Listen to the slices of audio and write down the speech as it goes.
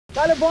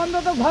তাহলে বন্ধ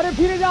তো ঘরে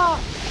ফিরে যা।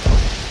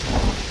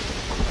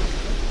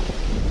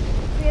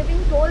 We are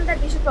being told that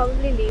we should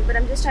probably leave, but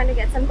I'm just trying to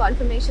get some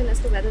confirmation as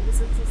to whether this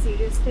is a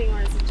serious thing or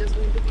is it just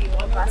going to be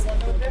a passing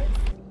through.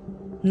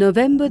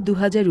 November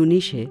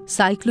 2019-এ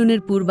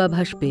সাইক্লোনের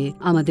পূর্বাভাস পেয়ে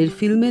আমাদের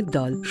ফিল্মের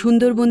দল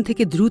সুন্দরবন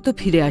থেকে দ্রুত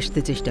ফিরে আসতে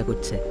চেষ্টা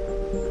করছে।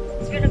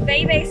 It's been a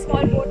very, very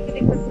small boat with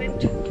equipment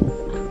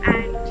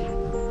and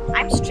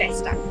I'm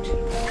stressed out.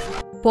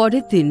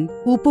 পরের দিন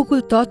উপকূল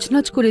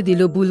তছনছ করে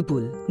দিল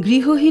বুলবুল,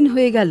 গৃহহীন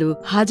হয়ে গেল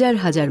হাজার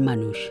হাজার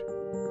মানুষ।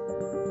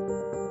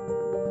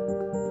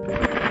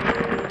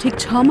 ঠিক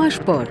 6 মাস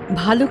পর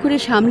ভালো করে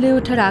সামলে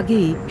ওঠার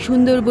আগেই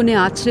সুন্দরবনে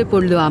আছড়ে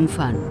পড়ল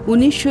আমফান,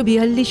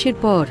 1942-এর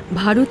পর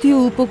ভারতীয়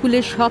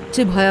উপকূলের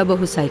সবচেয়ে ভয়াবহ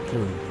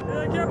সাইক্লোন।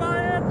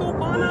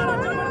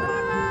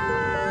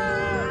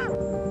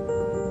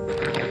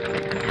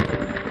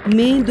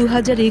 মে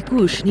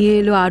 2021 নিয়ে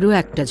এলো আরও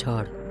একটা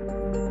ঝড়।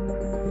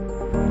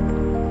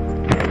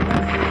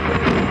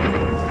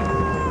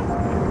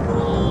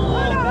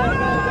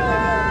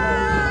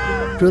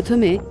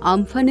 প্রথমে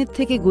আমফানের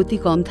থেকে গতি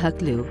কম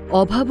থাকলেও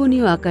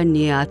অভাবনীয় আকার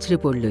নিয়ে আছড়ে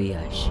পড়ল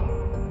ইয়াস।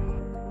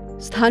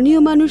 স্থানীয়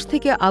মানুষ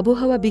থেকে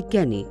আবহাওয়া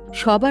বিজ্ঞানী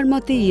সবার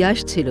মতে ইয়াস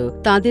ছিল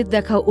তাঁদের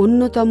দেখা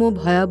অন্যতম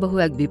ভয়াবহ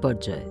এক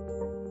বিপর্যয়।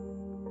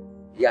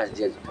 ইয়াস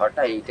যে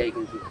ঝড়টা এইটাই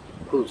কিন্তু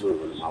খুব জোর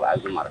হলো,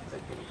 একদম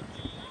মারাত্মক,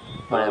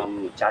 মানে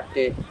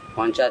 4টে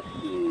পঞ্চায়েত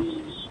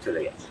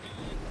চলে গেছে।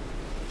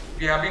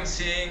 We have been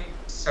seeing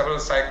several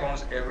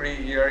cyclones every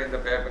year in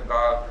the Bay of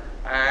Bengal,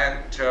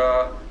 and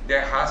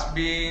there has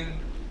been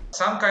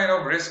some kind of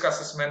risk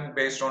assessment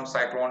based on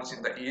cyclones in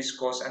the East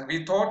Coast, and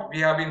we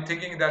have been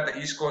thinking that the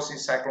East Coast is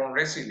cyclone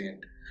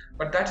resilient,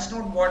 but that is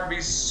not what we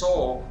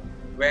saw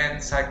when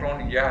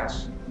Cyclone Yash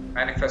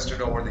manifested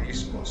over the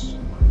East Coast.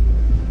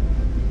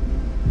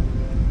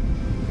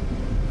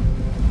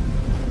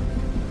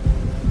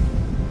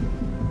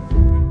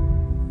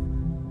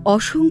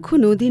 অসংখ্য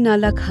নদী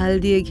নালা খাল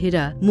দিয়ে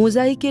ঘেরা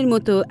মোজাইকের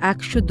মতো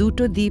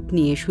 102টো দ্বীপ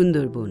নিয়ে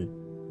সুন্দরবন।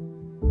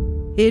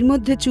 এর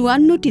মধ্যে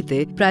 54টিতে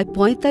প্রায়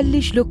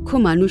 45 লক্ষ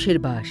মানুষের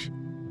বাস।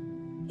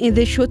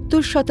 এদের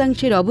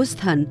 70%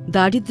 অবস্থান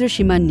দারিদ্র্য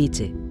সীমার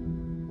নিচে।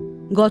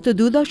 গত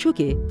 2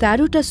 দশকে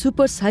 13টা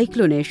সুপার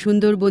সাইক্লোনে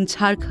সুন্দরবন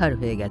ছারখার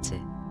হয়ে গেছে।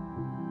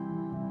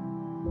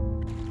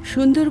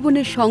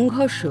 সুন্দরবনের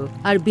সংঘর্ষ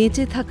আর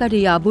বেঁচে থাকার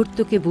এই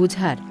আবর্তকে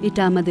বোঝার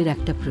এটা আমাদের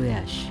একটা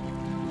প্রয়াস।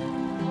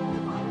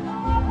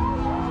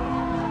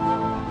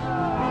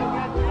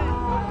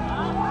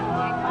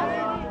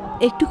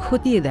 একটু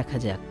খতিয়ে দেখা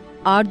যাক।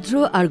 আর্দ্র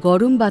আর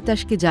গরম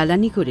বাতাসকে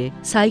জ্বালানি করে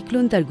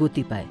সাইক্লোন তার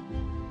গতি পায়।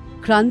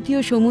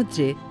 ক্রান্তীয়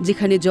সমুদ্রে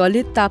যেখানে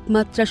জলের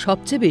তাপমাত্রা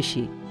সবচেয়ে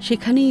বেশি,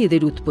 সেখানেই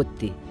এদের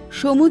উৎপত্তি।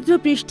 সমুদ্র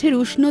পৃষ্ঠের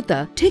উষ্ণতা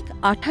ঠিক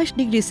 28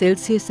 ডিগ্রি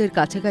সেলসিয়াসের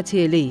কাছাকাছি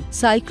এলেই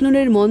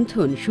সাইক্লোনের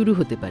মন্থন শুরু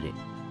হতে পারে।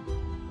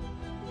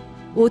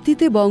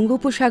 অতীতে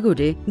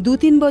বঙ্গোপসাগরে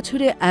 2-3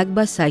 বছরে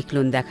একবার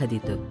সাইক্লোন দেখা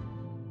দিত,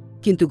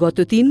 কিন্তু গত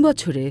 3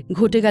 বছরে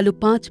ঘটে গেল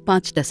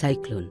 5টা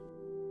সাইক্লোন।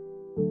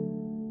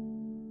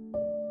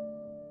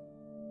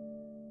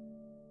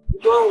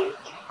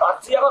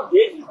 কাছে আবার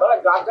দেখি তারা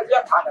গাছ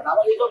গাছ থাকে না,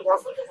 আমার এই সব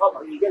বছর তো সব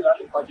হয়ে গেল,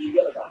 ফাটিয়ে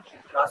গেল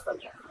রাস্তা।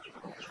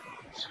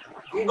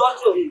 2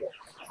 বছর হয়ে গেল,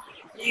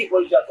 কি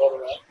পরিচয়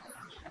করবো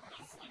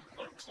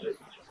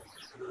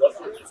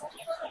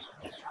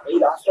এই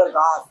রাস্তার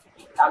গাছ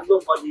একদম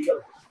ফাটিয়ে গেল,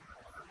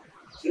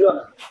 ছিল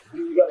না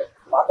গেল,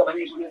 মাথা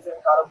ভেঙে গিয়েছে,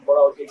 কারণ বড়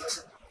হয়ে গেছে,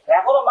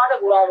 এখনো মাঠে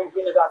ঘোরা হবে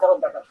কিনে গাছ আবার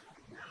দেখা।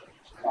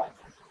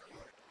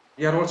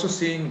 We are also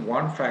seeing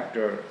one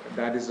factor,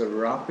 that is the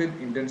rapid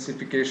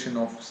intensification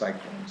of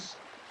cyclones.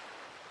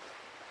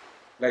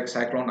 Like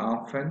Cyclone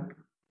Amphan,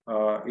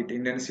 it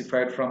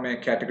intensified from a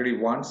Category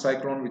 1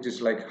 cyclone, which is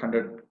like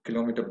 100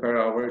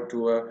 km/h, to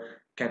a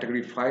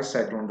Category 5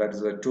 cyclone, that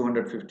is a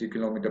 250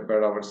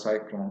 km/h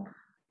cyclone,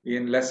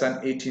 in less than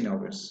 18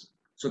 hours.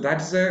 So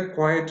that's a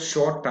quite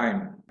short time,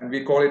 and we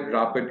call it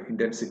rapid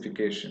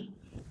intensification.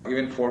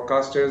 Even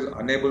forecasters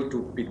unable to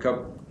pick up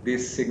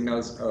these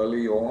signals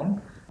early on.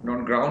 And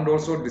on ground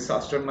also,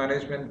 disaster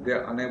management, they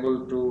are unable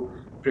to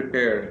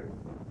prepare.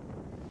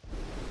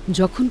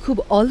 যখন খুব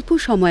অল্প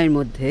সময়ের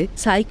মধ্যে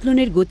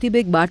সাইক্লোনের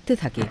গতিবেগ বাড়তে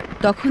থাকে,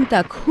 তখন তা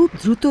খুব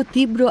দ্রুত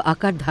তীব্র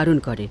আকার ধারণ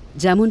করে,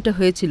 যেমনটা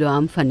হয়েছিল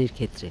আমফানের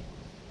ক্ষেত্রে।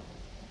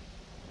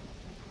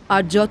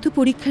 আর যত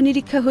পরীক্ষা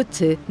নিরীক্ষা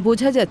হচ্ছে,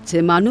 বোঝা যাচ্ছে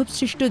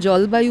মানবসৃষ্ট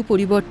জলবায়ু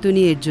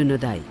পরিবর্তনই এর জন্য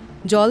দায়ী।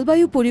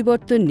 জলবায়ু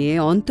পরিবর্তন নিয়ে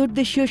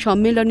অন্তর্দেশীয়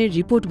সম্মেলনের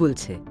রিপোর্ট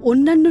বলছে,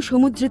 অন্যান্য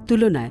সমুদ্রের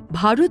তুলনায়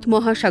ভারত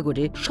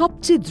মহাসাগরে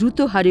সবচেয়ে দ্রুত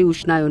হারে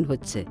উষ্ণায়ন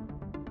হচ্ছে।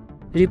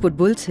 রিপোর্ট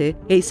বলছে,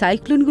 এই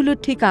সাইক্লোনগুলোর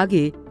ঠিক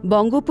আগে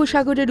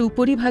বঙ্গোপসাগরের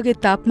উপরিভাগের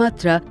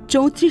তাপমাত্রা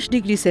 34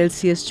 ডিগ্রি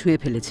সেলসিয়াস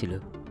ছুঁয়ে ফেলেছিল।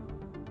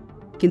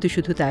 কিন্তু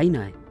শুধু তাই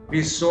নয়,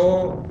 We saw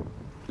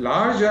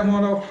large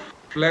amount of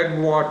flood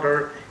water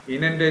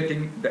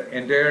inundating the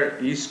entire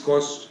east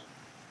coast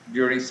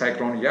during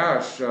Cyclone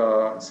Yash,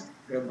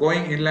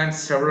 going inland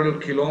several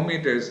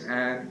kilometers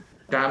and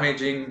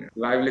damaging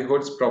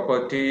livelihoods,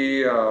 property,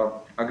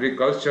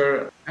 agriculture.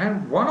 And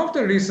one of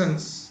the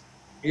reasons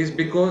is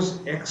because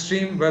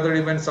extreme weather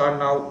events are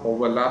now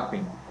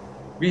overlapping.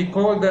 We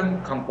call them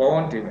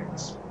compound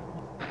events.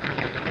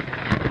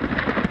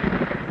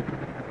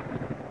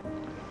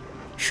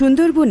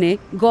 সুন্দরবনে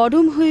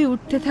গরম হয়ে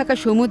উঠতে থাকা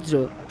সমুদ্র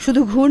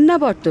শুধু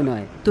ঘূর্ণাবর্ত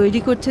নয়,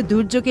 তৈরি করছে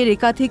দুর্যোগের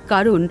একাধিক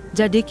কারণ,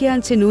 যা ডেকে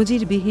আনছে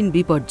নজিরবিহীন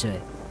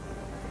বিপর্যয়।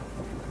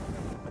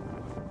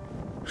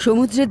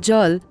 সমুদ্রের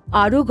জল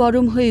আরও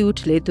গরম হয়ে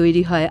উঠলে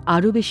তৈরি হয়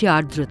আরও বেশি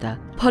আর্দ্রতা,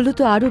 ফলত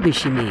আরও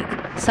বেশি মেঘ।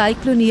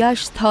 সাইক্লোন ইয়াস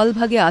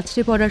স্থলভাগে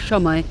আছড়ে পড়ার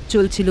সময়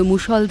চলছিল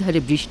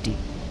মুষলধারে বৃষ্টি।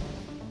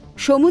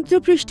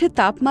 সমুদ্রপৃষ্ঠের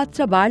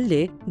তাপমাত্রা বাড়লে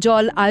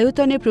জল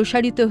আয়তনে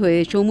প্রসারিত হয়ে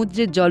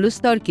সমুদ্রের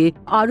জলস্তরকে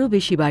আরও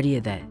বেশি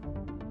বাড়িয়ে দেয়।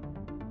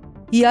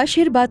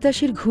 ইয়াসের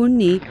বাতাসের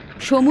ঘূর্ণি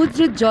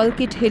সমুদ্রের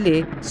জলকে ঠেলে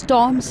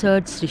স্টর্ম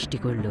সার্জ সৃষ্টি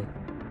করল,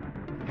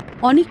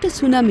 অনেকটা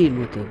সুনামির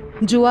মতো।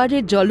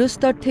 জোয়ারের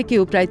জলস্তর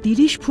থেকেও প্রায়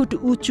 30 ফুট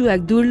উঁচু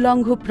এক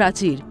দুর্লঙ্ঘ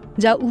প্রাচীর,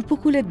 যা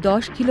উপকূলের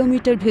 10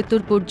 কিলোমিটার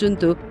ভেতর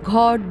পর্যন্ত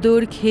ঘর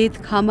দোর, ক্ষেত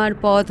খামার,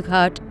 পথ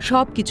ঘাট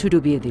সবকিছু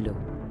ডুবিয়ে দিল।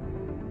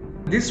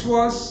 This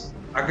was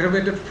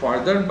aggravated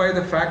further by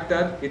the fact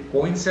that it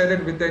coincided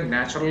with a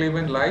natural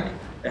event like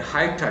a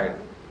high tide.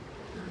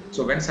 So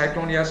when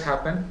Cyclone Yaas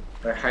happened,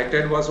 a high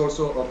tide was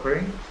also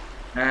occurring,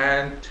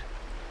 and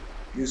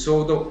you saw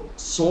the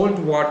salt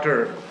water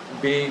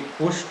being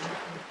pushed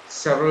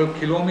several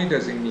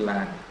kilometers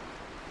inland.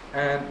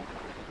 And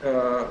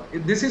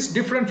this is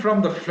different from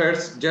the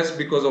floods just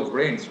because of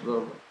rains.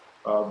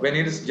 When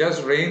it is just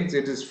rains,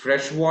 it is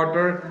fresh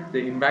water.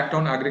 The impact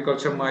on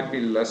agriculture might be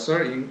lesser.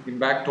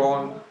 Impact on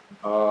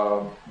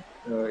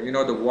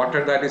the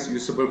water that is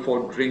usable for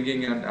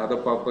drinking and other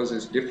purposes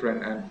is different,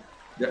 and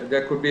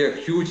there could be a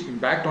huge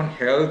impact on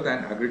health and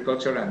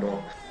agriculture and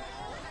all.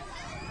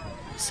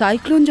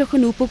 Cyclone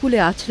যখন উপকূলে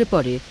আছড়ে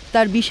পড়ে,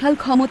 তার বিশাল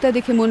ক্ষমতা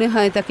দেখে মনে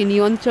হয় তাকে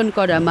নিয়ন্ত্রণ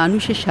করা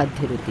মানুষের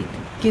সাধ্যের অতীত।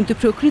 কিন্তু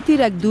প্রকৃতির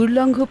এক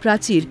দুর্লঙ্ঘ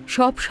প্রাচীর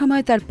সব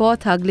সময় তার পথ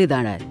আগলে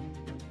দাঁড়ায়,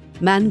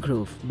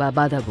 ম্যানগ্রোভ বা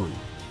বাদাবন।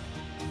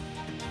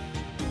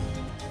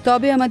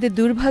 তবে আমাদের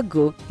দুর্ভাগ্য,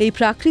 এই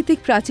প্রাকৃতিক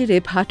প্রাচীরে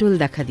ফাটল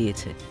দেখা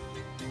দিয়েছে।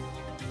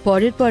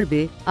 পরের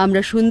পর্বে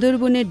আমরা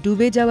সুন্দরবনের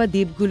ডুবে যাওয়া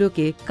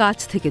দ্বীপগুলোকে কাছ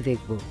থেকে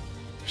দেখব,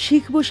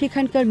 শিখব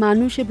সেখানকার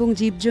মানুষ এবং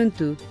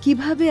জীবজন্তু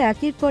কিভাবে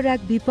একের পর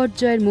এক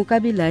বিপর্যয়ের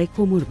মোকাবিলায়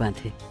কোমর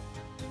বাঁধে।